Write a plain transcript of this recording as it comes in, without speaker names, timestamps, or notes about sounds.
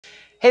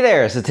Hey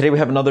there! So today we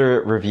have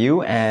another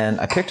review, and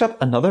I picked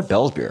up another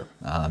Bell's beer.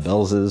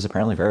 Bell's is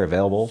apparently very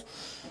available.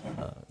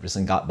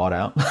 Recently got bought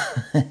out.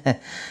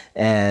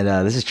 And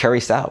this is Cherry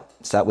Stout.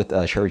 Stout with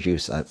cherry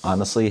juice. I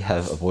honestly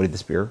have avoided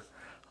this beer.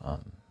 I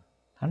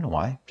don't know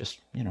why. Just,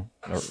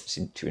 never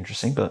seemed too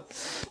interesting, but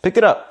picked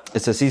it up.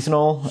 It's a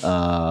seasonal.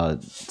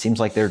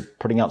 Seems like they're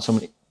putting out so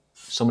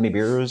many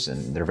beers,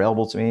 and they're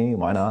available to me.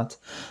 Why not?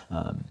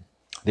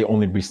 They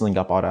only recently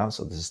got bought out,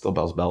 so this is still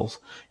Bell's.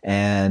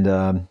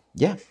 And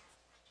yeah.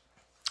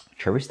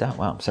 Cherry Stout,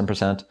 wow,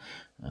 7%,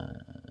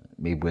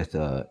 made with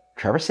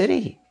Traverse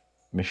City,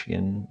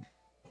 Michigan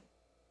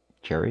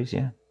cherries,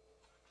 yeah,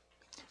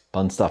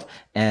 fun stuff.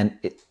 And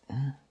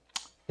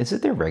is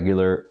it their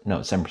regular? No,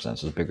 it's 7%,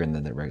 so it's bigger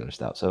than their regular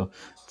stout. So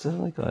it's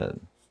like a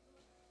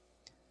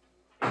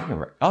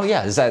oh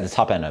yeah, it's at the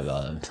top end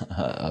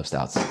of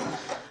stouts.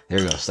 There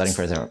you go, starting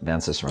for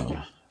advanced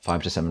Cicerone,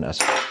 5 to 7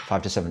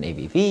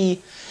 ABV,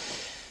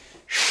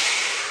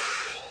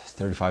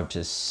 35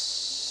 to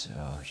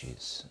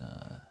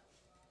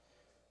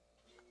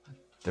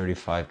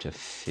 35 to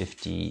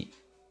 50,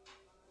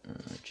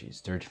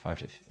 35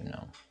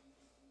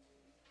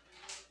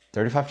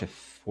 to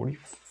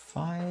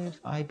 45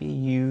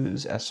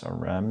 IBUs.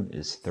 SRM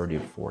is 30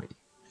 to 40.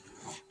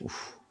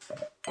 Oof.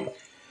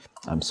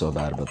 I'm so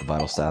bad about the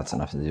vital stats,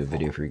 and I have to do a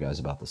video for you guys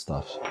about this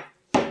stuff.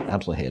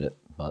 Absolutely hate it,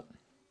 but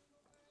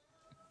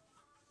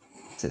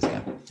it's this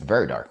guy.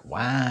 Very dark.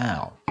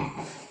 Wow.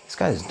 This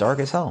guy is dark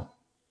as hell.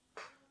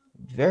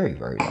 Very,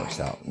 very dark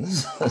stout.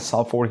 This is a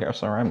solid 40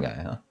 SRM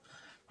guy, huh?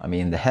 I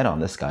mean, the head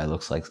on this guy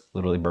looks like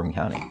literally Bourbon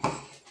County.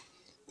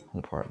 Let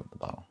me pour it out of the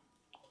bottle.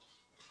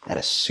 That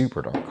is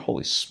super dark.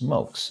 Holy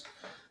smokes.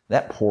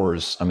 That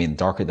pours, I mean,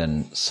 darker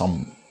than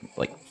some,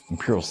 like,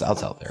 Imperial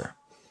Stouts out there.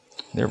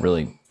 They're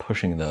really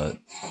pushing the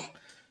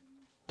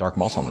dark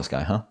malts on this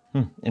guy, huh?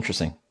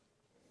 Interesting.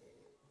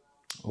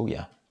 Oh,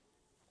 yeah.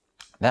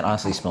 That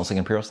honestly smells like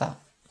Imperial Stout.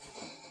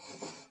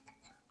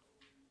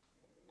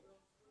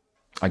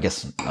 I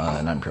guess,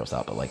 not Imperial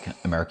Stout, but like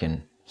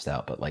American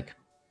Stout, but like,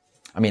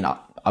 I mean,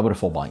 I would have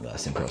full blind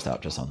glass Imperial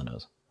Stout just on the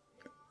nose.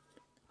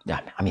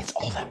 Yeah, I mean, it's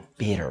all that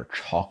bitter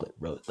chocolate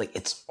roast. Like,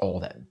 it's all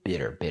that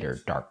bitter,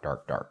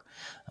 dark.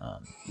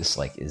 This,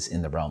 like, is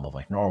in the realm of,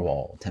 like,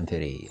 Narwhal,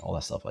 1050, all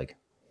that stuff. Like,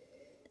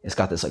 it's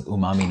got this, like,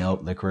 umami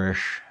note,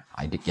 licorice.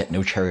 I did get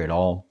no cherry at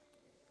all.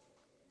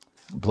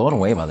 Blown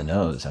away by the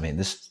nose. I mean,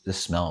 this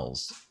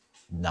smells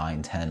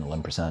 9, 10,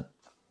 11%.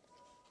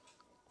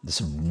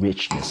 This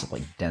richness of,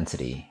 like,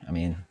 density. I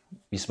mean,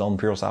 you smelled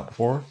Imperial Stout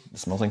before? It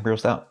smells like Imperial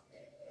Stout.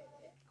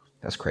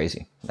 That's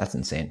crazy. That's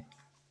insane.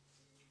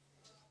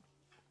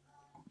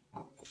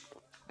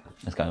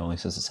 This guy only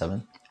says a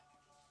 7.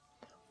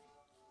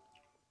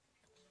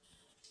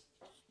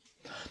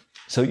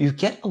 So you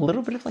get a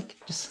little bit of like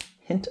just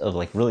hint of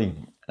like really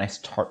nice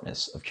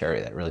tartness of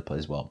cherry that really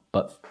plays well.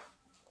 But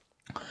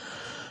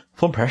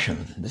full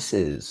impression, this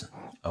is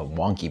a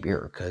wonky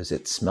beer because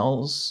it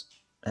smells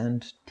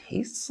and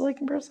tastes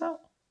like Imperial Stout.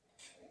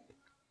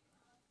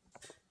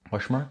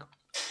 Question mark?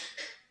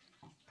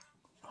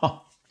 Huh.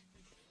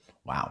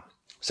 Wow.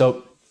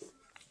 So,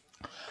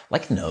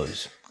 like the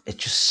nose,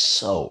 it's just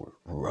so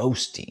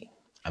roasty.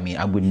 I mean,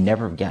 I would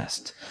never have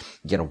guessed.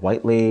 You get a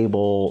white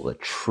label, a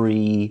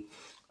tree,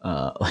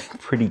 like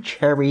pretty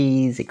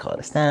cherries. They call it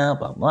a stout,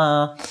 blah,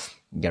 blah.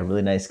 You get a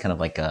really nice kind of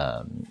like,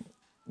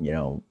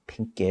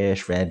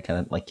 pinkish red kind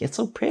of like, it's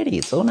so pretty.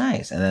 It's so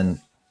nice. And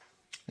then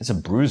it's a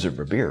bruiser of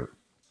a beer.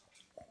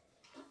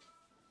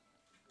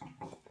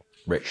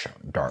 Rich,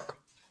 dark,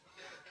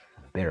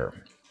 bitter.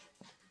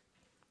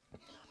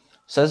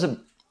 So as it,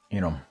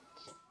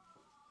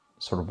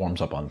 sort of warms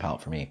up on the palate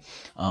for me.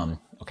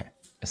 Okay,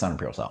 it's not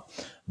Imperial Stout.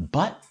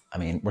 But, I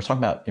mean, we're talking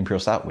about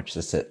Imperial Stout, which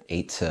is at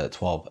 8 to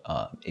 12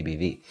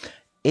 ABV.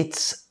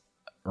 It's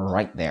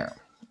right there.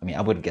 I mean,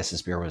 I would guess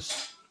this beer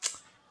was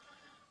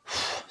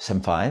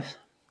 7.5,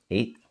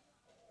 8.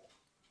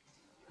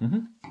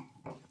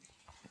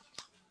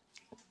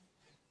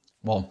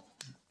 Well,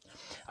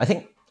 I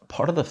think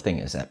part of the thing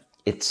is that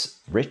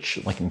it's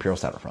rich like Imperial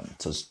Stout up front.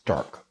 So it's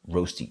dark,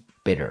 roasty,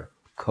 bitter,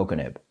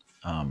 coconut,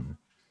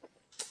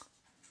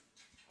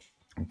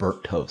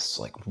 burnt toasts,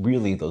 like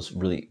really those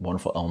really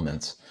wonderful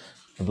elements,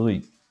 a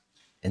really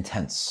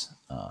intense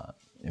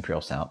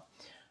Imperial Stout.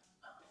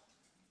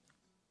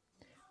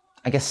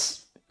 I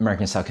guess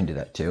American Stout can do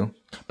that too,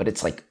 but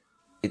it's like,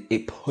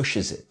 it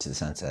pushes it to the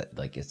sense that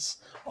like it's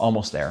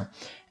almost there.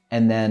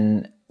 And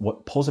then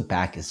what pulls it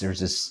back is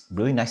there's this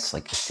really nice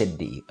like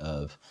acidity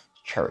of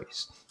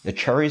cherries. The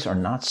cherries are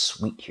not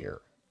sweet here,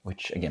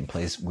 which again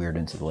plays weird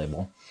into the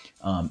label.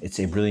 It's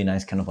a really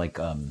nice kind of like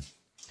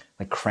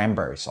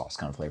cranberry sauce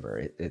kind of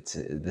flavor. It's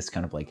this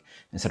kind of like,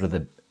 instead of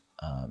the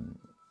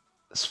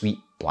sweet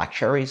black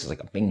cherries, it's like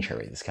a Bing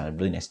cherry, this kind of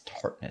really nice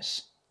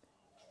tartness.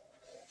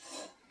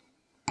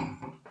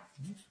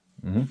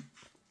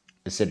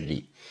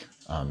 Acidity,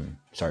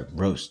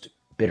 roast,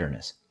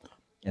 bitterness.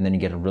 And then you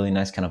get a really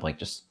nice kind of like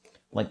just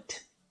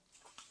like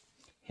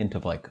hint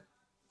of like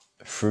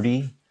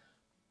fruity,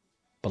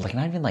 but like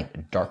not even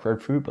like dark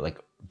red fruit, but like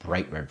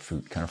bright red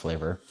fruit kind of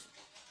flavor.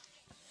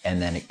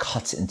 and then it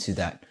cuts into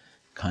that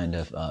kind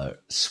of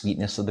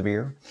sweetness of the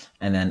beer.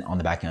 And then on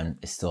the back end,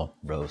 it's still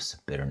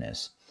roast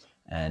bitterness.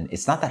 And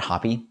it's not that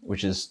hoppy,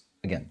 which is,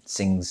 again,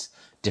 things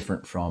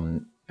different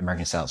from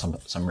American stouts.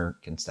 Some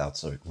American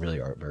stouts really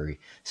are very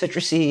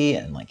citrusy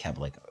and like have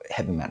like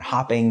heavy amount of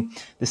hopping.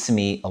 This to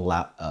me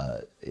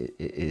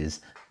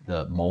is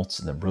the malts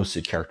and the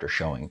roasted character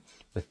showing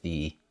with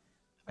the,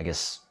 I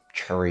guess,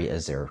 cherry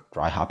as their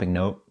dry hopping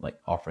note, like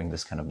offering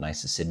this kind of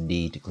nice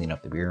acidity to clean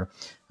up the beer,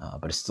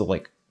 but it's still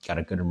like got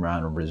a good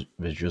amount of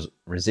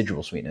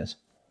residual sweetness.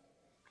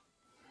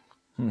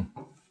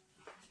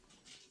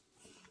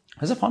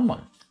 It's a fun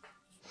one.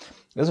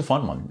 It's a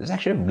fun one. It's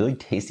actually a really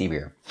tasty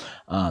beer.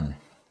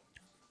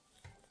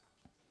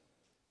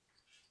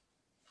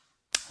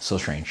 So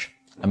strange.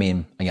 I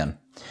mean, again,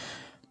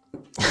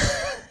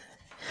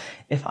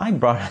 if I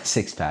brought a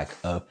 6-pack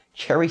of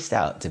cherry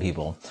stout to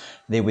people,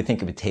 they would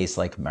think it would taste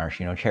like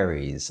maraschino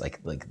cherries,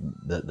 like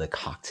the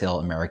cocktail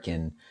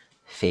American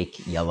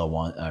fake yellow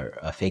one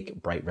or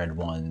fake bright red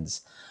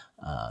ones.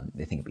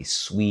 They think it'd be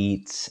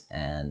sweet,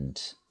 and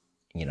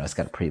you know, it's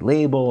got a pretty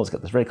label. It's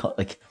got this red color.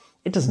 Like,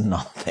 it does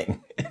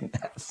nothing in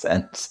that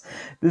sense.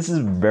 This is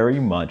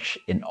very much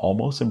an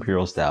almost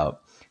imperial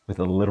stout with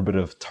a little bit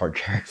of tart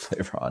cherry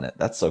flavor on it.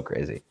 That's so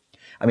crazy.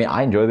 I mean,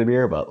 I enjoy the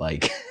beer, but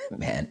like,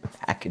 man,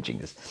 packaging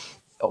is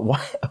why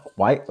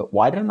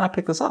did I not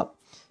pick this up?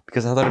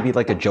 Because I thought it'd be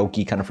like a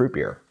jokey kind of fruit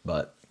beer,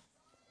 but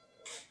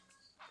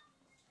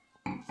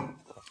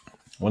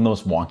one of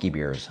those wonky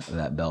beers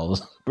that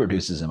Bell's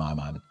produces in my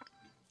mind.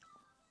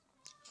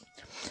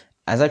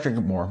 As I drink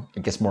it more,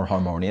 it gets more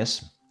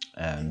harmonious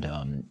and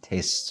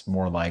tastes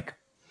more like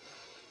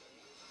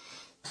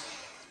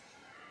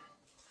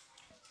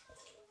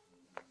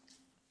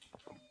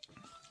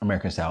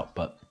American stout,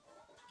 but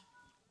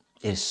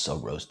it is so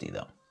roasty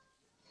though.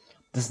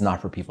 This is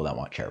not for people that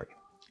want cherry.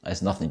 It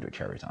has nothing to do with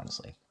cherries,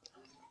 honestly.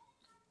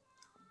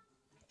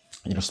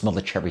 You don't smell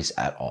the cherries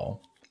at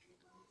all.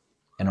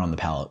 And on the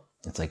palate,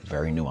 it's like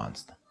very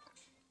nuanced.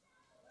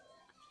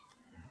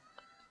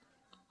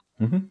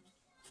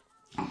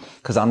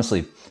 Because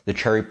honestly, the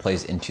cherry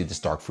plays into this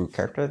dark fruit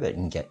character that you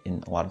can get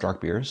in a lot of dark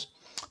beers,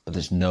 but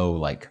there's no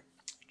like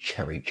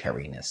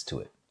cherryness to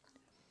it.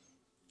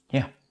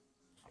 Yeah.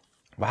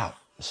 Wow.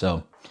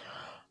 So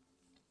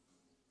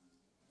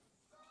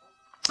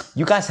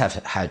you guys have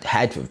had to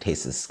have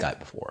tasted this guy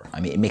before. I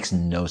mean, it makes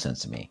no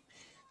sense to me.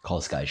 Call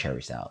this guy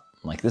cherry stout.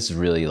 Like, this is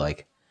really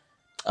like,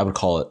 I would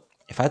call it,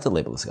 if I had to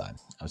label this guy,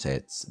 I would say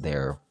it's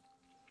their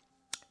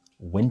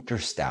winter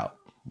stout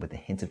with a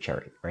hint of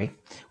cherry, right?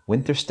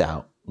 Winter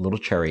stout, little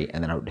cherry,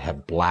 and then I would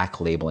have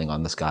black labeling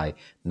on this guy,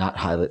 not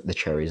highlight the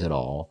cherries at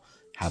all,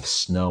 have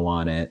snow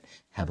on it,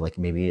 have like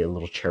maybe a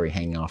little cherry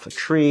hanging off a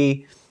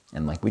tree,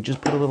 and like we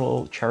just put a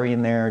little cherry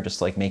in there,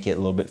 just like make it a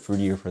little bit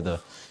fruitier for the,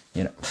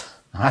 you know,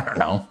 I don't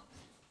know.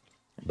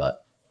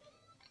 But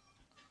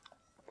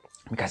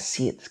you guys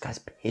see it, this guy's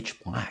pitch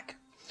black.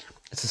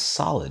 It's a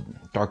solid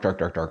dark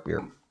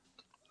beer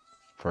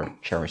for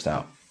cherry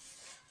stout.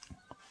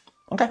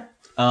 Okay,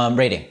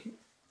 rating.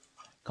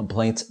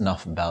 Complaints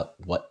enough about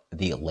what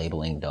the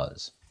labeling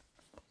does.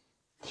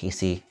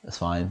 Tasty, that's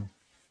fine.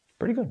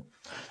 Pretty good.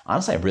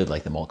 Honestly, I really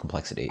like the malt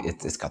complexity.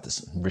 It's got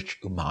this rich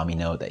umami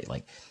note that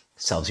like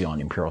sells you on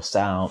imperial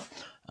stout.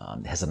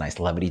 It has a nice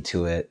levity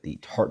to it. The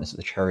tartness of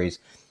the cherries,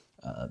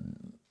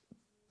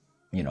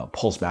 you know,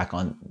 pulls back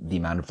on the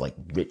amount of like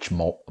rich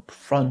malt up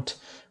front.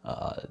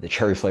 The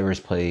cherry flavors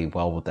play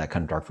well with that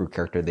kind of dark fruit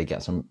character they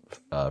get some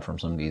from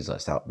some of these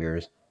stout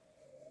beers.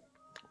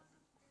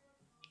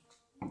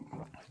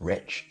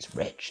 It's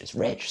rich.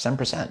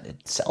 7%.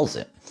 It sells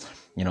it.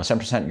 You know,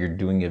 7%, you're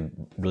doing a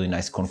really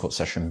nice quote unquote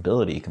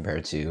sessionability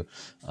compared to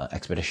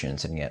Expedition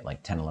sitting at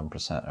like 10,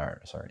 11%,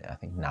 or sorry, I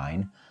think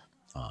 9.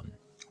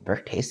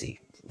 Very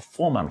tasty.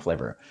 Full amount of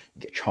flavor.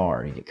 You get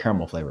char, you get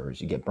caramel flavors,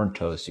 you get burnt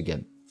toast, you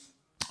get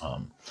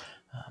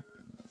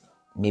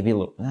maybe a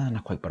little,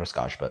 not quite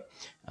butterscotch, but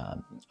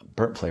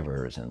burnt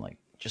flavors, and like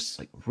just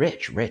like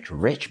rich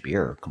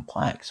beer,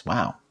 complex.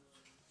 Wow.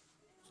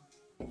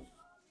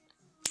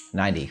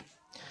 90.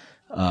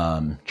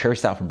 Cherry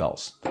stout from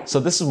Bell's.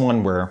 So this is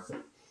one where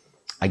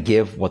I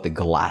give what the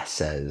glass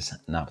says,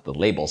 not what the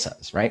label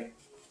says, right?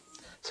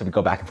 So we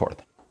go back and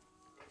forth.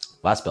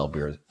 Last Bell's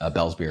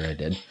beer I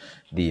did,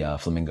 the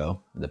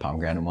Flamingo, the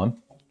pomegranate one,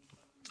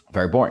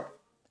 very boring,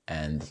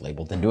 and the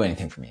label didn't do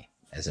anything for me,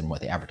 as in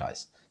what they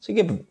advertised. So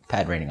you give a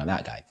bad rating on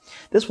that guy.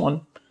 This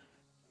one,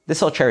 this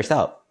is all cherry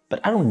stout, but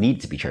I don't need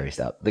it to be cherry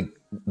stout. The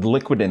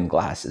liquid in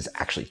glass is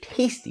actually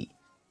tasty,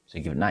 so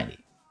you give it 90.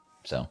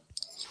 So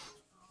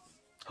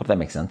hope that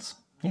makes sense.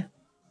 Yeah,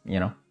 you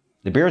know,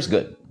 the beer is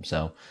good.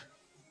 So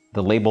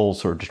the label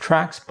sort of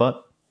detracts,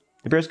 but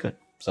the beer is good.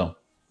 So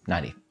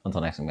 90.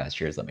 Until next time, guys.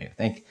 Cheers. Let me know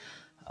what you think.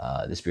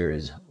 This beer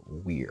is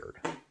weird.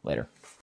 Later.